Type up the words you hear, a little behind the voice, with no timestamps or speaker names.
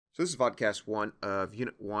So this is Vodcast 1 of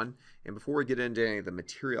Unit 1, and before we get into any of the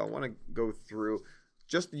material, I want to go through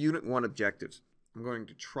just the Unit 1 objectives. I'm going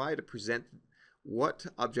to try to present what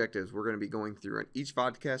objectives we're going to be going through on each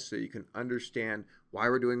vodcast so you can understand why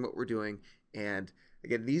we're doing what we're doing, and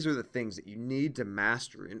again, these are the things that you need to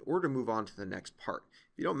master in order to move on to the next part.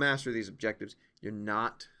 If you don't master these objectives, you're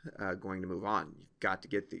not going to move on. You've got to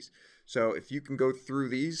get these. So if you can go through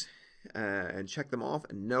these and check them off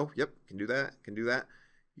and know, yep, can do that,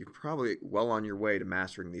 you're probably well on your way to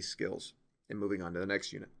mastering these skills and moving on to the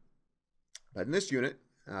next unit. But in this unit,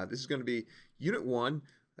 this is going to be Unit 1,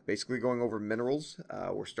 basically going over minerals.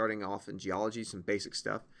 We're starting off in geology, some basic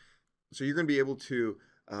stuff. So you're going to be able to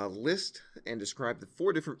list and describe the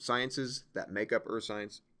 4 different sciences that make up earth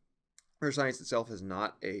science. Earth science itself is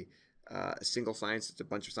not a single science. It's a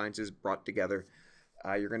bunch of sciences brought together.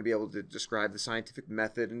 You're going to be able to describe the scientific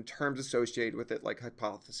method and terms associated with it, like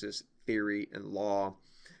hypothesis, theory, and law.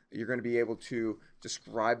 You're going to be able to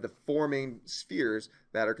describe the 4 main spheres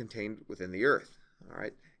that are contained within the Earth, all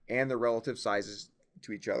right, and their relative sizes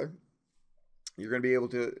to each other. You're going to be able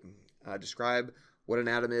to describe what an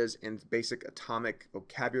atom is in basic atomic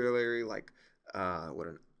vocabulary, like what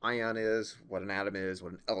an ion is, what an atom is,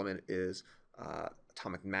 what an element is,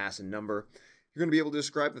 atomic mass and number. You're going to be able to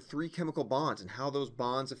describe the 3 chemical bonds and how those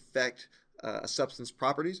bonds affect a substance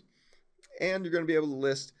properties. And you're going to be able to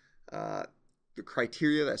list the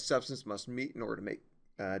criteria that substance must meet in order to make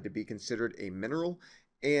to be considered a mineral,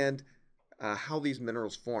 and how these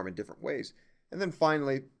minerals form in different ways. And then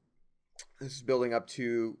finally, this is building up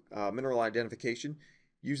to mineral identification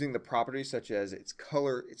using the properties such as its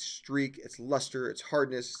color, its streak, its luster, its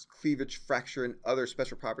hardness, cleavage, fracture, and other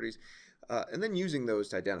special properties, and then using those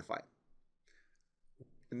to identify.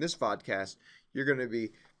 In this vodcast, you're going to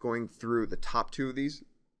be going through the top 2 of these.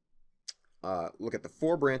 Look at the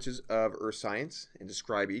 4 branches of earth science and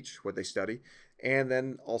describe each, what they study, and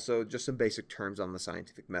then also just some basic terms on the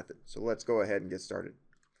scientific method. So let's go ahead and get started.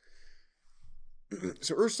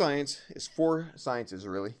 So earth science is 4 sciences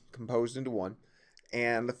really composed into one,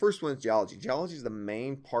 and the first one is geology. Geology is the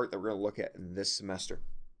main part that we're going to look at in this semester.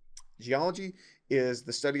 Geology is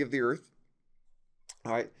the study of the earth.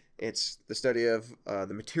 All right, it's the study of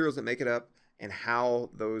the materials that make it up, and how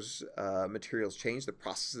those materials change, the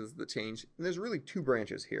processes that change. And there's really 2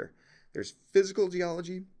 branches here. There's physical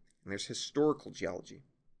geology and there's historical geology.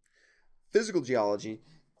 Physical geology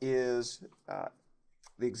is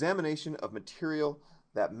the examination of material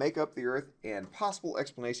that make up the earth and possible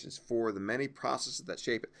explanations for the many processes that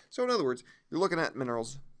shape it. So in other words, you're looking at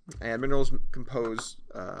minerals, and minerals compose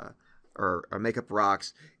or make up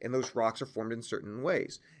rocks, and those rocks are formed in certain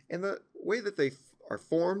ways. And the way that they are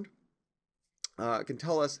formed can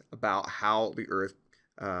tell us about how the earth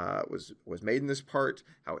was made in this part,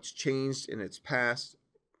 how it's changed in its past,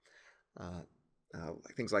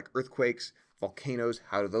 things like earthquakes, volcanoes,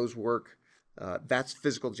 how do those work? That's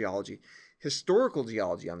physical geology. Historical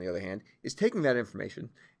geology, on the other hand, is taking that information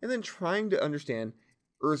and then trying to understand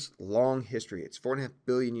Earth's long history. It's 4.5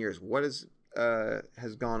 billion years. What has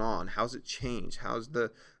gone on? How's it changed? How's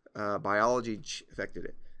the biology affected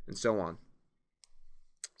it? And so on.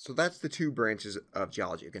 So that's the 2 branches of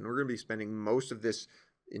geology. Again, we're going to be spending most of this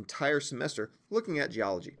entire semester looking at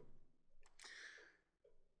geology.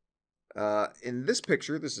 In this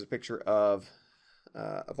picture, this is a picture of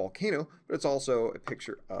a volcano, but it's also a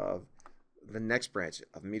picture of the next branch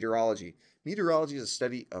of meteorology. Meteorology is a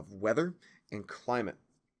study of weather and climate.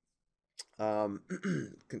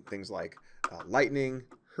 Things like lightning,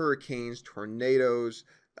 hurricanes, tornadoes,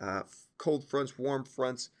 cold fronts, warm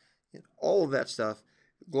fronts, and all of that stuff.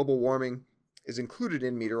 Global warming is included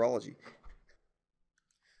in meteorology.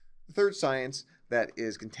 The third science that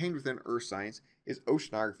is contained within earth science is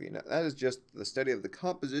oceanography. Now, that is just the study of the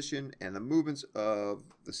composition and the movements of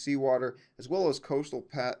the seawater, as well as coastal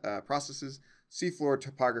processes, seafloor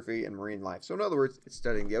topography, and marine life. So in other words, it's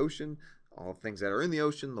studying the ocean, all the things that are in the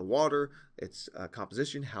ocean, the water, its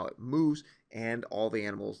composition, how it moves, and all the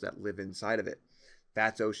animals that live inside of it.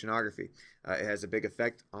 That's oceanography. It has a big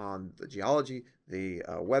effect on the geology, the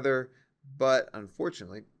weather, but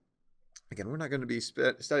unfortunately, again, we're not going to be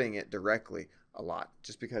studying it directly a lot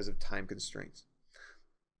just because of time constraints.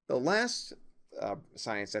 The last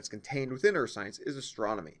science that's contained within earth science is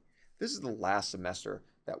astronomy. This is the last semester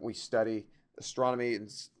that we study astronomy, and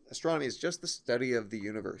astronomy is just the study of the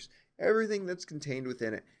universe. Everything that's contained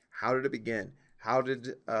within it. How did it begin? How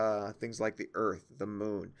did things like the Earth, the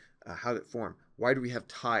Moon, how did it form? Why do we have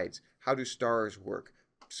tides? How do stars work?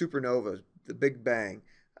 Supernovas, the Big Bang,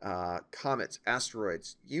 comets,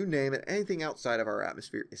 asteroids, you name it, anything outside of our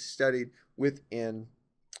atmosphere is studied within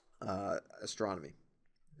astronomy.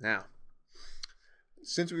 Now,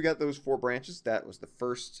 since we got those 4 branches, that was the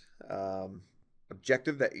first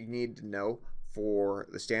objective that you need to know for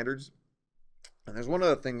the standards. And there's one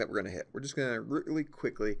other thing that we're going to hit. We're just going to really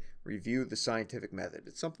quickly review the scientific method.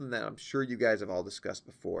 It's something that I'm sure you guys have all discussed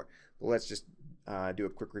before, but let's just do a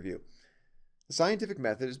quick review. The scientific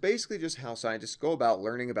method is basically just how scientists go about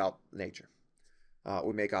learning about nature.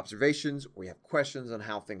 We make observations, we have questions on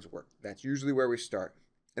how things work. That's usually where we start.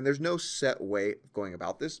 And there's no set way of going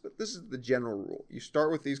about this, but this is the general rule. You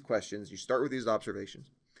start with these questions, you start with these observations.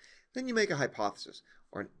 Then you make a hypothesis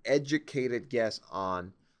or an educated guess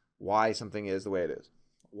on why something is the way it is,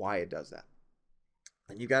 why it does that.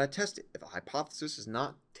 And you got to test it. If a hypothesis is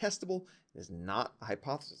not testable, it is not a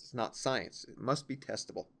hypothesis. It's not science. It must be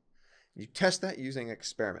testable. You test that using an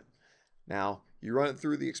experiment. Now, you run it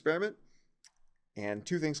through the experiment, and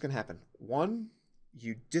 2 things can happen. One,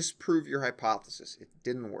 you disprove your hypothesis. It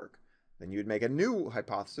didn't work. Then you would make a new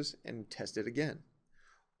hypothesis and test it again.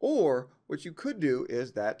 Or what you could do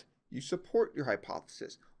is that you support your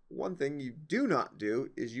hypothesis. One thing you do not do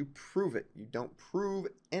is you prove it. You don't prove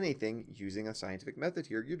anything using a scientific method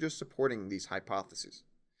here. You're just supporting these hypotheses.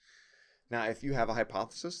 Now, if you have a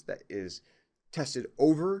hypothesis that is tested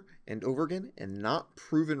over and over again and not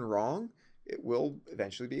proven wrong, it will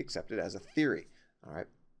eventually be accepted as a theory. All right.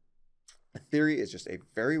 A theory is just a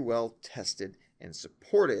very well tested and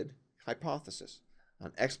supported hypothesis,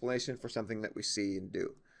 an explanation for something that we see and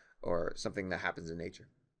do, or something that happens in nature.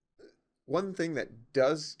 One thing that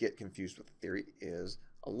does get confused with theory is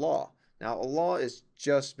a law. Now, a law is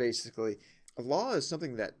just basically, a law is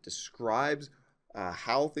something that describes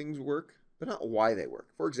how things work, but not why they work.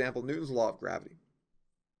 For example, Newton's law of gravity.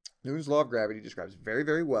 Newton's law of gravity describes very,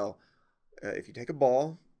 very well, if you take a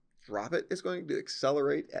ball, drop it, it's going to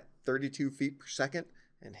accelerate at 32 feet per second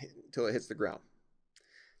until it hits the ground.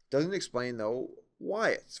 Doesn't explain, though, why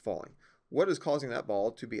it's falling. What is causing that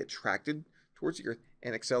ball to be attracted towards the earth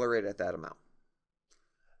and accelerate at that amount?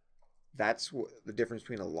 That's the difference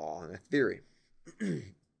between a law and a theory.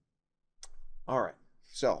 All right,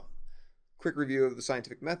 so quick review of the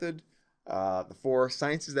scientific method. The 4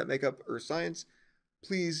 sciences that make up Earth science.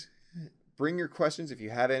 Please bring your questions, if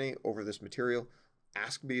you have any, over this material.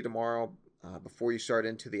 Ask me tomorrow before you start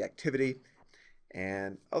into the activity.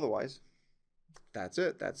 And otherwise, that's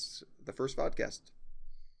it. That's the first podcast.